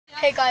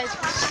Hey guys,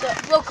 what's up?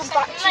 Welcome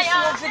back to some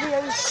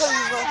videos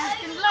Clover.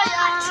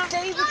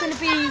 Today we're going to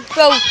be,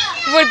 well,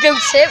 we've already built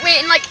it. We're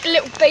in like a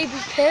little baby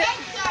pit.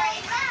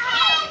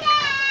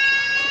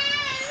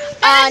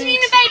 And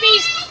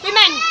babies, we're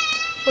men.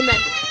 We're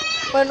men.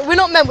 We're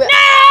not men, we're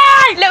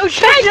little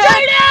children.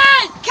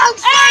 Hey,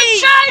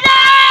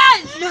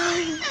 children! No.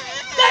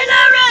 Go,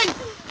 Lauren!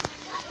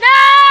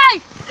 No!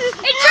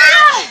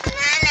 Intruder!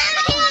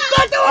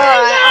 Lock the walls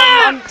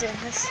Alright, I'm out! doing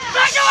this.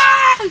 Lock the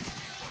walls!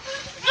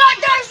 Lock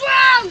those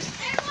walls!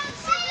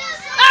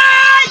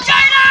 Hey,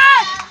 Jonah!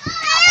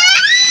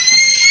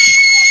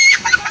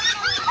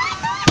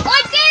 I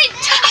did!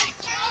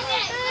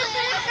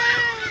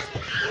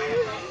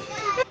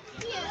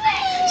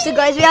 So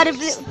guys, we had a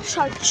little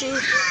tragedy. My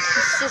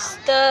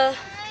sister.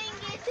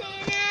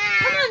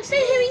 Come on,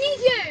 stay here, we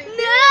need you!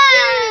 No!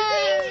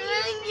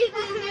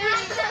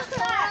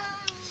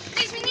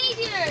 Please, we need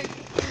you!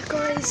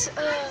 Guys,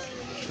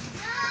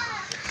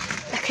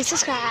 like and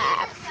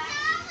subscribe.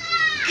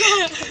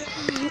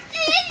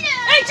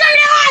 Hey,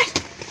 Jonah!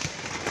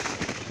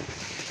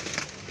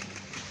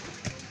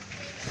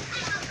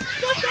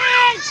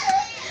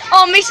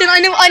 Oh, Mason, I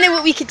know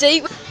what we could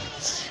do.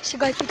 So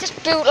guys, we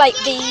just built like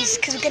these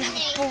because we're gonna have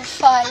a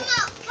bullfight.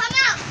 Come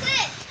out,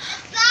 quick!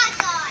 Bad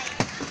guy!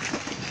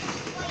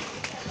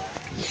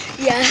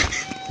 Yeah,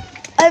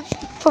 I've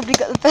probably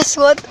got the best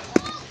one.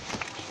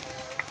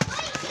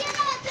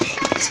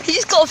 He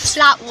just got a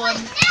flat one.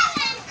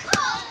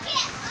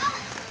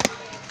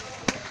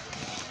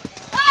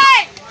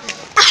 Hey!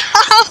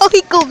 Ow,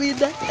 he got me in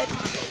the head.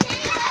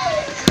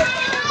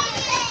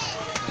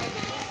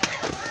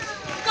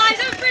 Guys,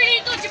 I'm a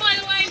brilliant dodger, by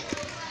the way,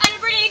 and a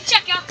brilliant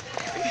checker.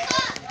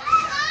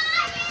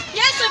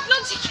 Yes, I've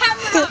blocked your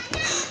camera.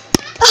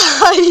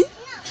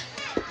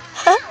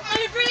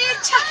 I'm a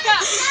brilliant checker.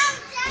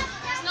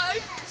 There's no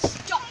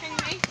stopping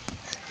me.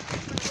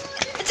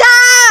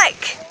 Attack!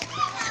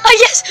 Oh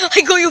yes,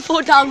 I got your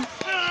fall down.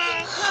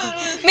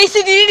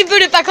 Mason, you need to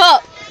build it back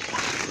up.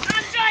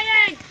 I'm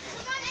trying.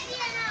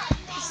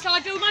 This is how I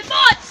build my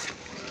forts.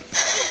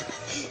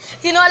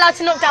 You're not allowed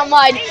to knock down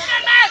mine.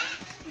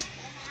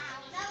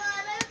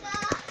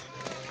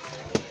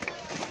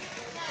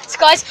 So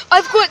guys,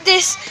 I've got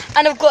this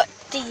and I've got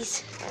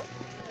these.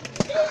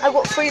 I've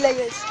got 3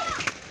 layers.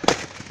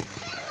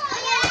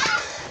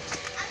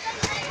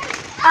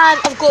 And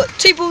I've got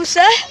 2 balls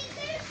there,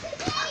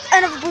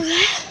 another ball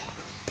there,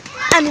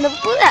 and another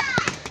ball there.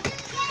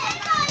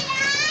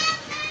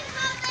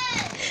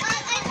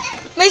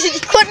 Mason,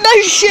 you've got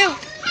no shield.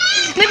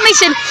 No,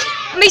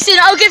 Mason,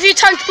 I'll give you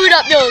time to build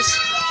up yours.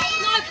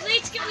 No, because I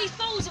need to get all these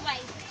balls away.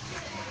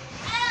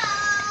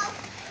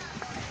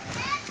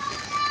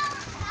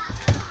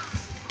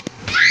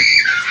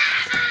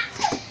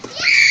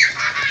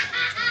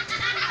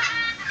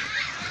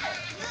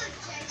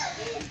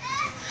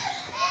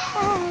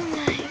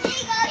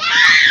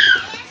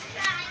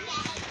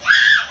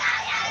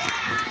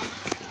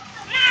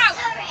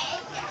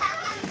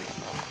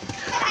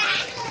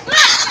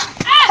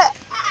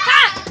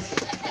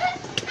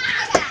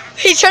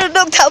 He's trying to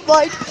knock down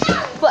mine,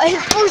 but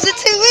his balls are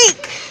too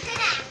weak.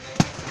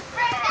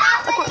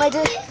 Look what I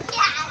did.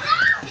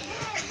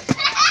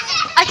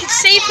 I can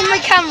see from my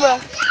camera.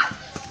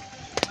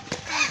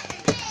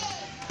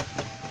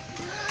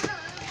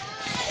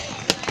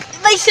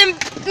 Mason,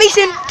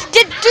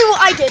 do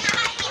what I did.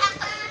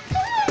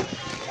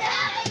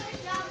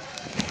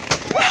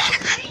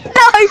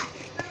 No,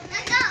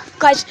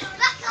 guys.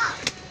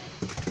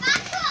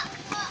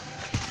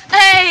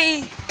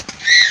 Hey.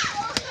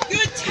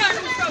 You're a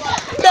terrible thrower.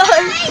 No.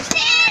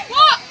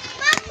 What?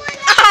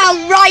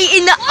 Ow, right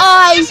in the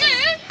eye.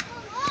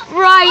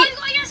 Right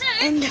What you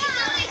got in the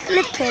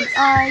flipping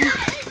eye.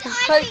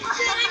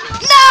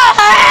 No!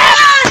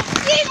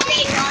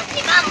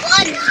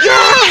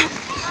 Yeah!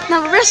 Now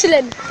we're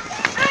wrestling.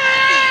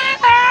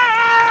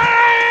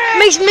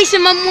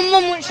 Mason, mum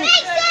wants you.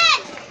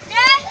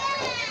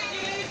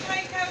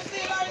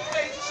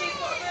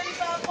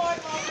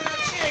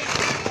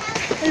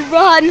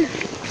 Run.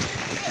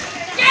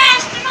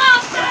 Yes, the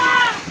master!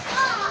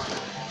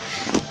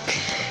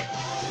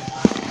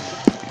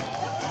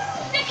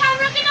 The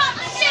camera cannot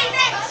see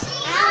this!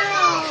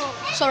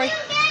 Sorry.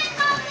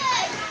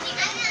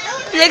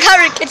 The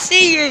camera can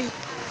see you.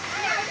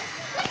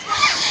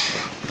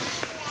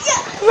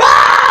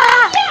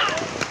 Rah!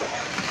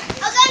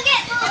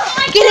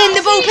 Get in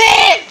the ball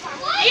pit!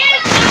 You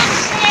can't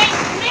see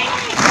me!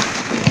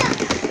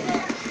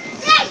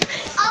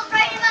 I'll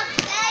bring him up,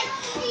 okay?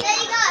 There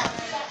you go.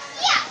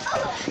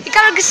 The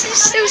camera can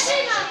still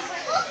see.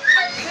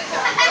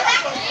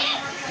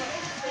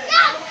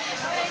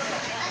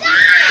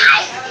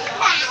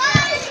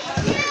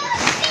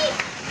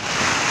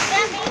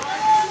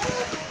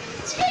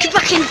 Get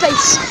back in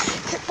base.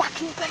 Get back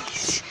in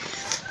base.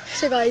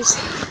 So guys,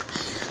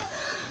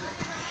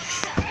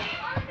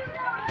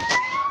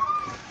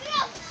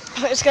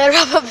 we're just gonna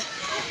wrap up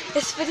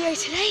this video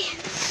today.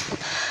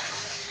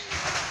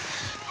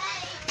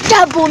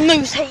 Dab on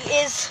those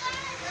haters.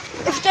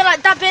 If you don't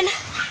like dabbing,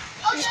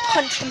 just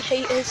punch them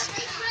haters.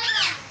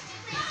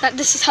 Like,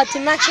 this is how to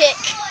magic.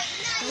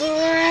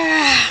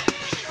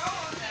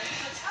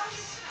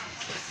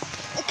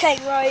 Okay,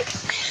 right.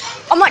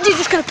 I'm actually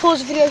just going to pause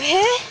the video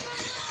here.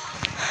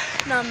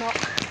 No, I'm not.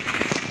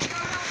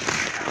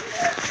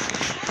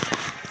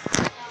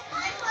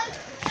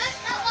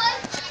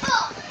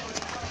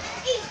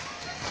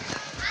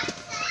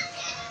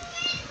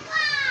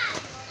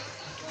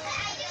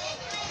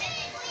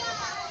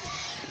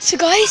 So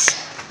guys,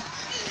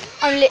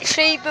 I'm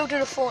literally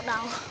building a fort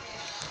now.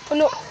 But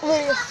not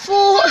really a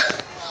fort,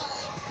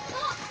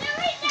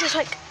 just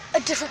like a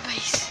different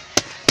base.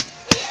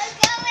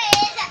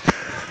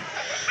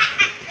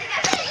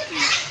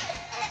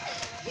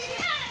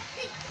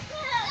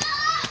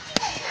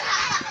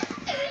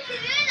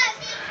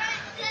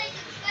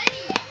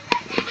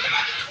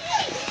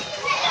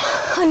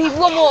 I need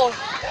one more.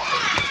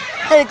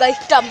 There we go,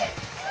 done.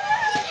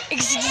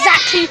 It's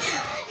exactly,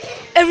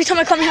 every time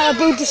I come here I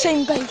build the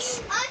same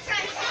base.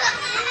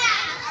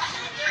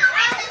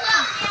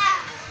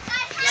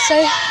 So,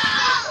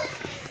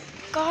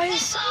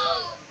 guys,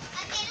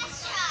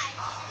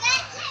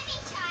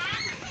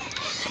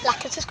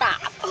 like and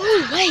subscribe.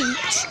 Oh wait,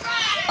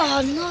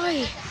 oh no,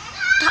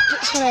 that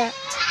looks on it.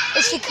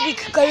 It's like we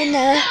could go in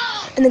there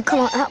and then come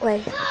out that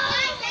way, but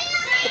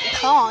we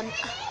can't.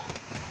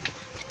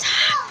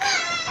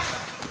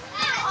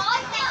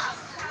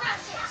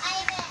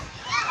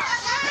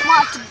 I might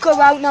have to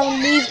go out now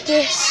and leave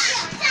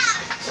this.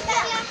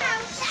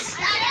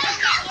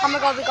 Oh my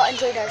god, we got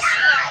intruders.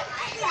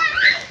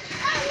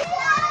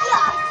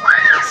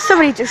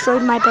 Somebody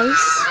destroyed my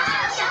base.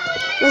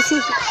 Let's see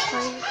if it's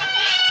fine.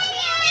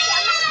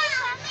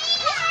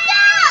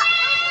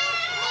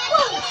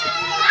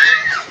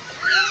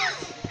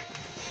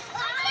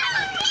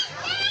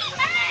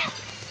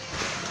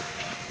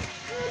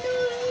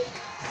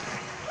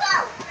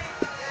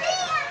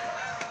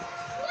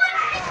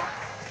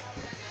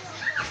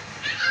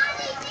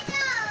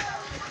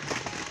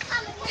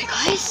 Hey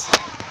guys.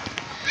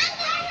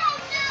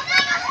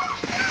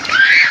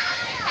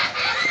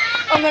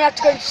 I'm gonna have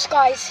to go to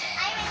Skies.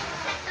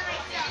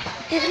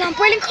 Even I'm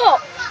boiling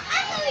hot.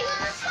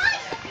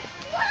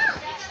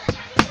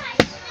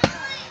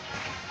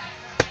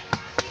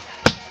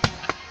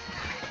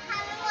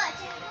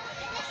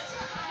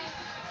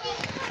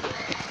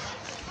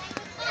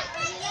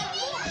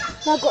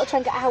 Now I've got to try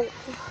and get out.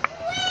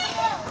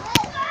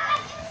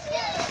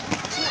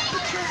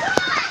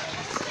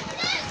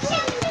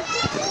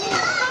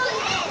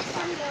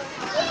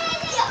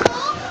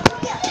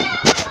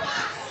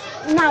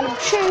 Now I'm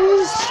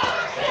choose.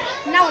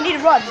 Now I need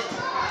to run.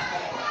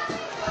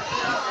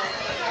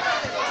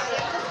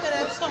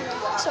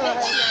 It's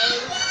alright.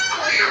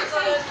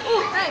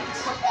 Oh, thanks.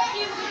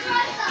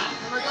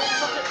 And we're going to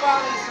chocolate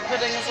brownies for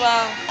pudding as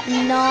well.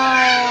 No.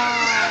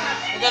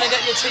 We're going to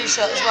get your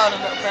t-shirt as well in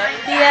a little bit.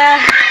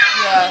 Yeah.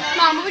 Yeah.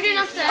 Mum, what are we doing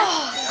after?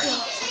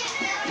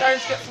 Going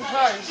to get some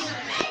clothes.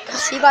 I'll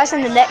see you guys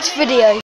in the next video.